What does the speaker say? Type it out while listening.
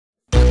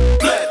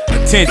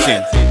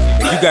attention.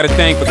 If you got a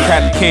thing for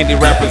cotton candy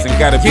rappers and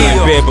gotta be in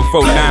bed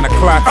before 9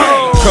 o'clock,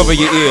 cover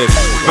your ears.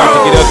 About to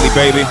get ugly,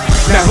 baby.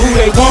 Now who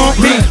they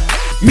want? Me.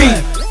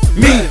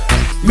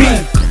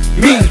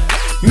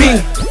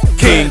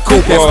 King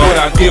Cooper. That's what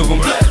I give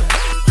them.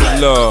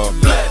 Love.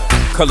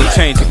 Color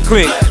change and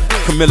click.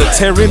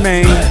 Military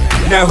man.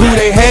 Now who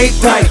they hate?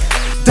 Dyke.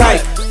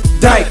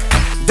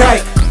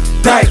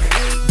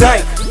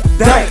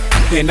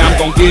 And I'm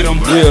gon' get them.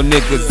 Real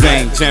niggas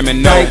ain't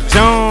jamming no Dyke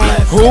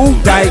Jones. Who?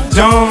 Dyke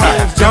Jones.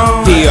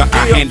 Here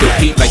I handle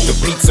heat like the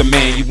pizza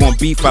man. You want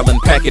beef, I'll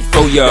unpack it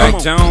for ya.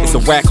 It's a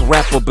whack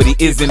rapper, but he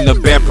isn't a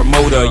bad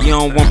promoter. You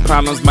don't want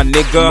problems, my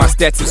nigga. My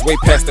stats is way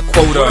past the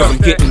quota. Cause I'm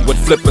getting what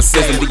Flipper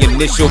says in the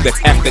initial that's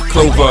after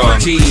Clover.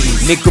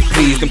 Jeez, nigga,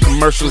 please, them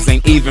commercials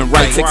ain't even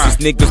right. Texas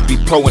niggas be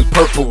pro and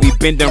purple. We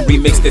been done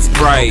remix this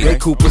bright. Hey,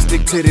 Cooper,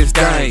 stick to this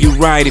diet. You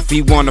right if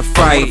he wanna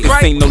fight.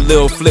 This ain't no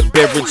little flip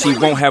beverage. He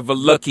won't have a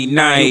lucky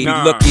night. Be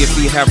lucky if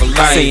he have a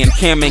life. Saying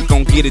Cam ain't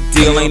gon' get a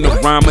deal. Ain't no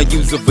rhyme,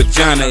 use a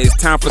vagina. It's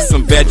time for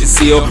some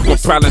Vagisil. More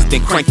problems,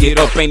 then crank it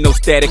up. Ain't no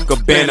static or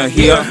banner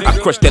here. I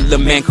crush that little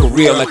man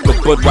career like a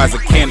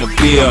Budweiser can of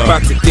beer.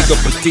 About to dig up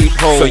a deep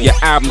hole so your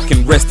album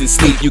can rest and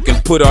sleep. You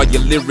can put all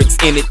your lyrics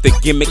in it. The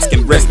gimmicks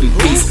can rest in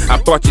peace.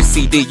 I bought your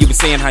CD. You was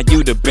saying how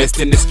you the best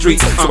in the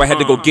streets. So I had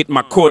to go get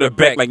my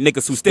quarterback like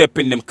niggas who step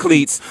in them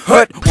cleats.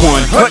 Hut 1,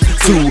 hut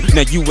 2.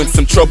 Now you in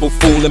some trouble,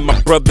 fool. And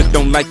my brother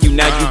don't like you.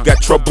 Now you got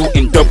trouble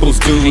in doubles,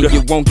 dude. And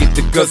you won't get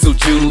the guzzle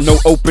juice. No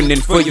opening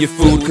for your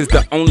food. Cause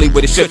the only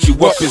way to shut you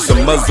up is a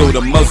muzzle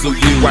to muzzle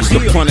you. Watch the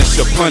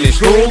Punisher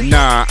punish.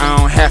 Nah, I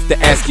don't have to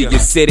ask you. You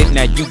said it,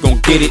 now you gon'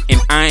 get it.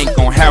 And I ain't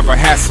gon' have a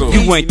hassle.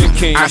 You ain't the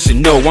king. I should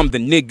know I'm the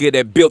nigga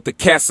that built the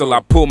castle. I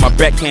pull my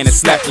backhand and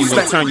slap you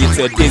and turn you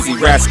to a dizzy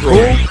rascal.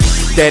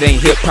 That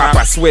ain't hip hop,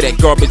 I swear that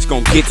garbage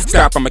gon' get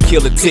stopped. I'ma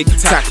kill a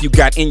tick-tock you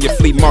got in your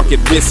flea market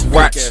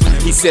wristwatch.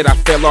 He said I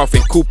fell off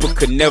and Cooper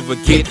could never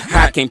get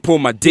high. Can't pull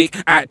my dick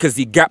out cause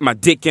he got my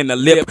dick in a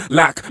lip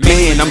lock.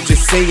 Man, I'm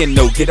just saying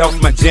no, get off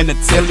my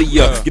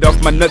genitalia. Get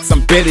off my nuts,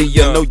 I'm better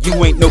ya. No, you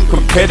ain't no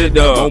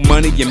competitor. More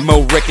money and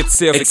more record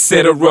sales,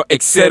 etc,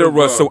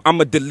 etc. So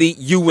I'ma delete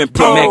you and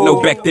put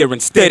Magno back there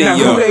instead of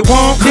ya. Now who they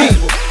want?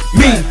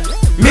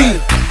 Me.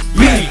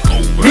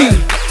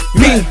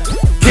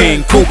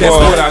 King Cooper. That's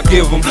what I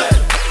give them.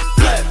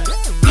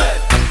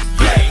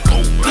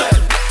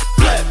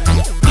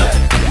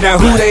 Now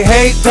who they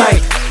hate?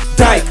 Dyke.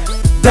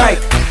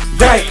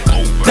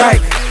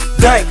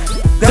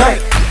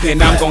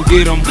 And I'm gon'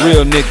 get them.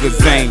 Real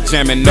niggas ain't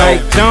jamming no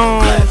Dyke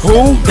Jones.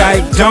 Who?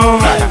 Dyke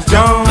Jones.